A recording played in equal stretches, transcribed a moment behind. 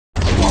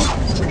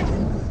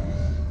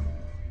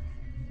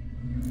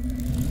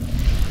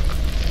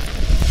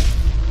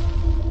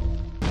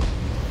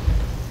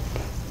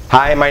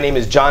Hi, my name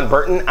is John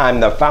Burton. I'm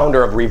the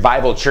founder of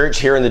Revival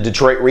Church here in the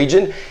Detroit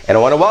region, and I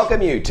want to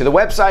welcome you to the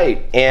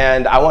website.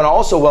 And I want to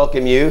also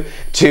welcome you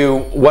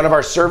to one of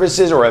our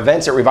services or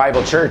events at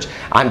Revival Church.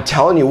 I'm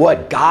telling you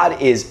what, God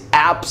is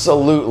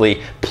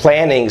absolutely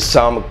planning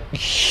some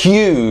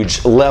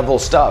huge level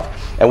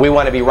stuff, and we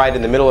want to be right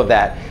in the middle of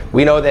that.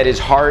 We know that His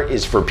heart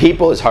is for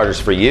people, His heart is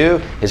for you,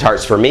 His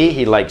heart's for me,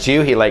 He likes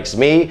you, He likes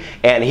me,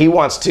 and He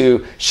wants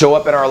to show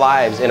up in our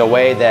lives in a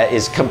way that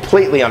is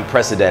completely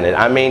unprecedented.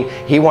 I mean,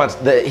 He wants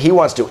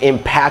to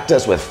impact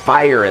us with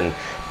fire and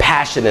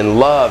passion and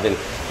love,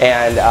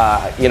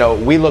 and you know,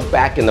 we look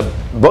back in the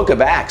book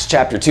of Acts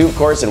chapter 2, of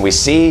course, and we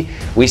see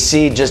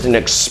just an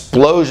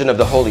explosion of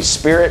the Holy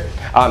Spirit.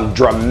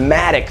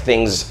 Dramatic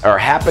things are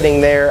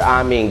happening there.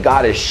 I mean,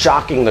 God is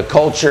shocking the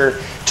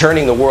culture,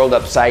 turning the world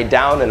upside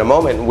down in a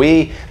moment.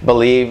 We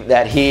believe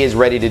that He is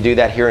ready to do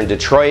that here in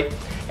Detroit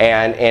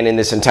and in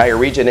this entire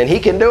region, and He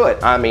can do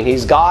it. I mean,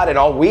 He's God, and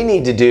all we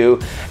need to do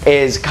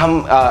is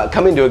come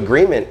into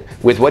agreement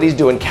with what He's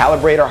doing,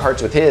 calibrate our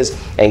hearts with His,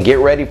 and get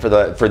ready for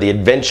the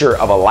adventure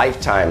of a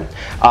lifetime.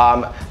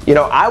 You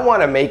know, I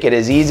want to make it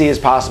as easy as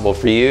possible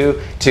for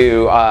you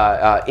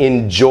to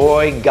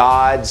enjoy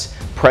God's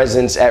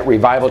presence at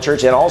Revival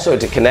Church, and also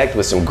to connect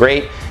with some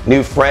great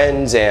new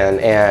friends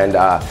and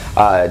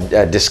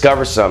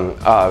discover some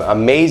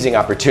amazing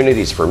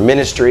opportunities for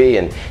ministry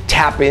and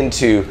tap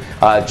into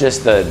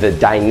just the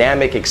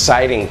dynamic,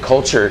 exciting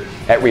culture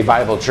at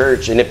Revival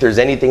Church. And if there's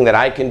anything that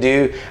I can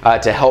do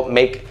to help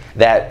make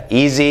that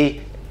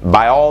easy,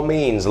 by all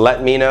means,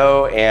 let me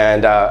know,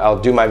 and I'll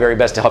do my very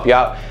best to help you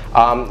out.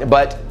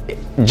 But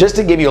just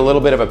to give you a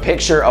little bit of a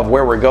picture of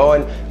where we're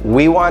going,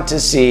 we want to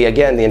see,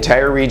 again, the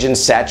entire region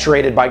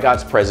saturated by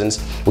God's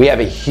presence. We have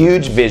a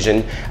huge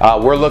vision.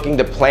 We're looking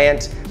to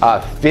plant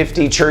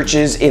 50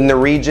 churches in the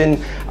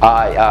region,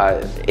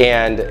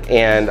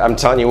 and I'm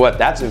telling you what,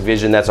 that's a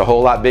vision that's a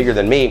whole lot bigger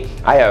than me.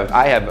 I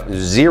have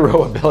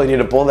zero ability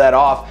to pull that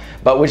off,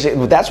 but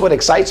that's what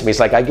excites me.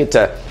 It's like I get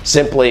to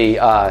simply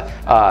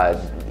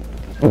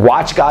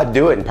watch God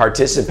do it and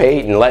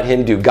participate and let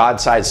Him do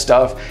God-sized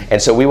stuff. And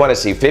so we want to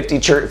see 50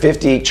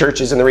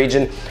 churches in the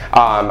region.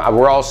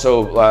 We're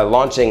also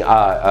launching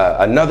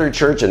another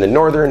church in the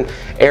northern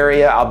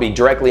area. I'll be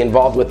directly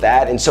involved with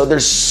that. And so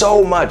there's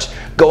so much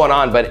going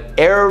on, but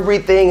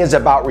everything is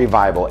about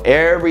revival.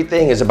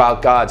 Everything is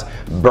about God's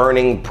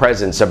burning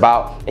presence,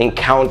 about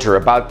encounter,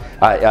 about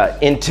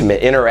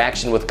intimate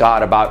interaction with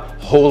God, about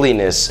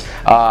holiness,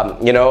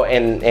 you know,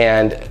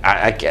 and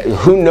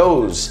who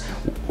knows,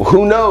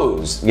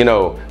 you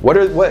know,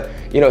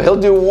 you know, He'll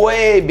do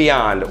way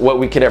beyond what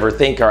we could ever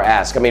think or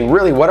ask. I mean,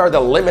 really, what are the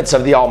limits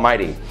of the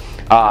Almighty?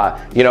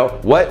 You know,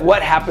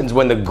 what happens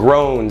when the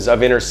groans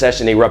of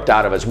intercession erupt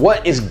out of us?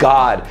 What is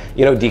God,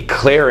 you know,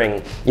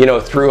 declaring, you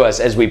know, through us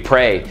as we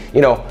pray?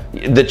 You know,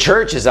 the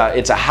church is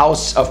it's a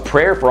house of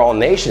prayer for all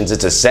nations.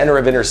 It's a center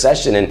of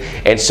intercession,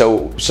 and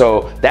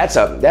so that's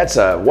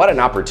what an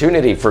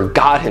opportunity for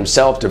God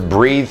Himself to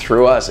breathe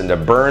through us and to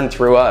burn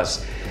through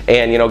us.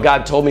 And you know,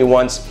 God told me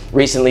once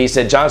recently, He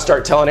said, John,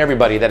 start telling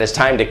everybody that it's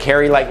time to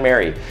carry like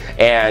Mary.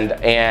 And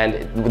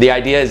the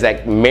idea is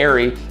that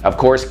Mary, of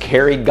course,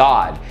 carried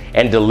God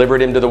and delivered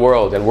Him to the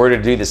world. And we're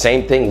to do the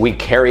same thing. We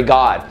carry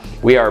God.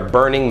 We are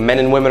burning men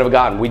and women of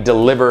God. We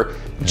deliver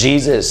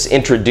Jesus,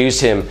 introduce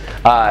Him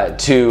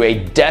to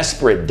a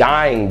desperate,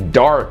 dying,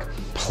 dark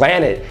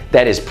planet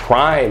that is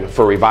primed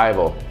for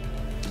revival.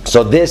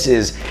 So this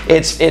is,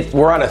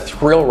 we're on a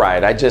thrill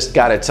ride. I just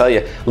got to tell you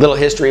a little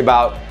history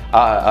about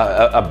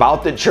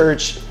the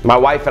church. My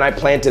wife and I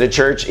planted a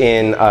church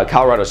in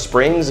Colorado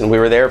Springs, and we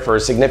were there for a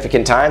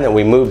significant time. Then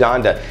we moved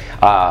on to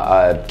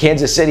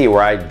Kansas City,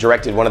 where I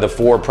directed one of the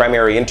 4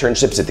 primary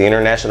internships at the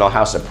International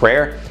House of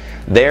Prayer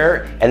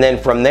there. And then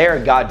from there,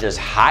 God just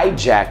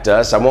hijacked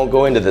us. I won't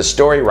go into the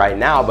story right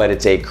now, but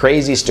it's a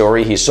crazy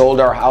story. He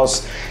sold our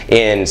house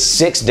in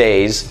 6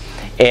 days.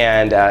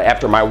 And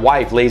after my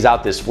wife lays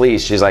out this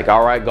fleece, she's like,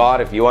 all right, God,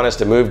 if you want us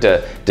to move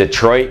to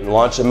Detroit and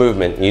launch a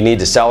movement, you need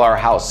to sell our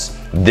house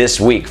this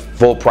week,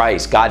 full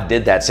price. God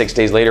did that. 6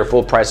 days later,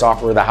 full price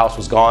offer. The house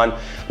was gone.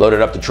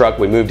 Loaded up the truck.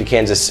 We moved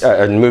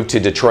to moved to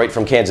Detroit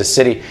from Kansas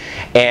City,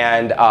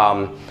 and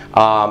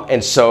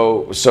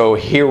so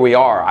here we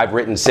are. I've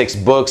written 6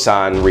 books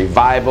on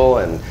revival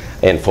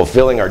and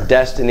fulfilling our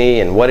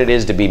destiny and what it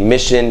is to be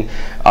mission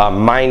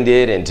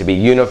minded and to be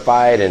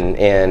unified,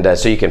 and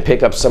so you can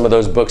pick up some of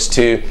those books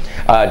too,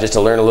 just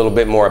to learn a little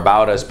bit more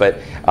about us. But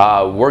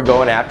we're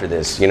going after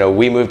this. You know,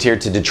 we moved here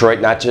to Detroit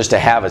not just to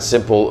have a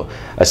simple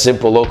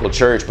local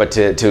church, but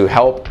to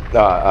help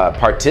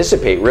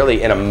participate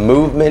really in a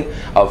movement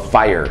of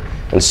fire.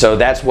 And so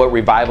that's what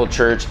Revival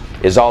Church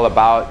is all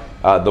about.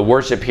 The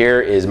worship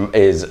here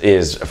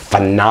is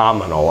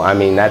phenomenal. I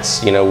mean,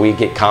 that's, you know, we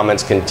get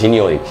comments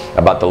continually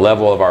about the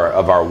level of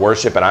our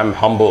worship, and I'm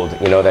humbled,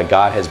 you know, that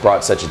God has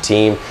brought such a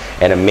team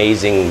and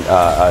amazing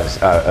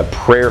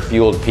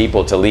prayer-fueled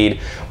people to lead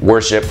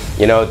worship.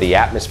 You know, the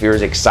atmosphere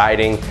is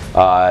exciting.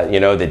 You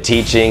know, the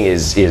teaching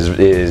is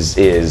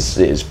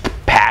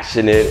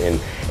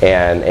passionate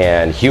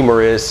and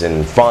humorous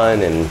and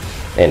fun,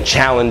 and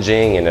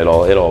challenging, and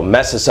it'll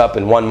mess us up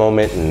in one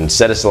moment and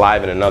set us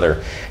alive in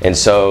another. And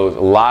so a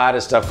lot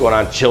of stuff going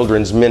on,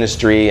 children's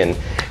ministry, and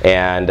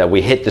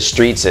we hit the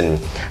streets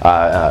and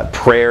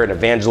prayer and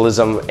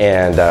evangelism,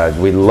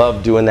 and we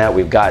love doing that.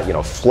 We've got, you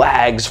know,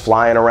 flags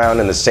flying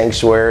around in the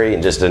sanctuary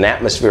and just an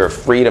atmosphere of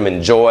freedom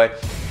and joy.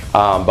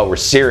 But we're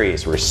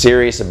serious. We're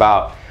serious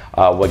about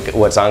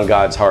what's on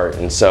God's heart.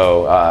 And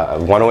so I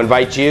want to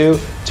invite you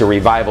to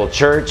Revival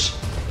Church,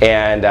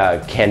 and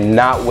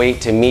cannot wait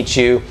to meet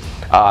you.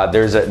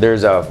 There's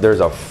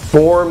a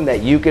form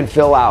that you can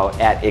fill out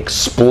at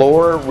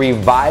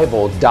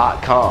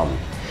explorerevival.com,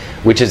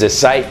 which is a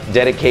site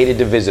dedicated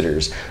to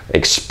visitors.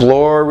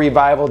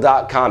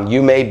 explorerevival.com.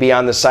 You may be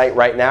on the site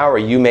right now, or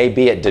you may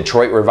be at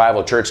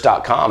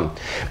detroitrevivalchurch.com.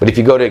 But if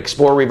you go to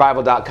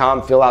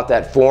explorerevival.com, fill out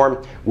that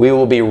form. We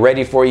will be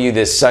ready for you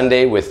this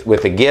Sunday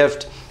with a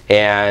gift,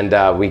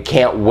 and we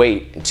can't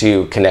wait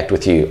to connect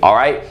with you. All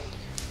right?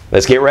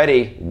 Let's get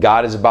ready.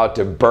 God is about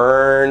to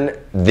burn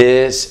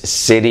this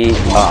city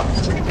up.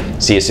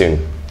 See you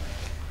soon.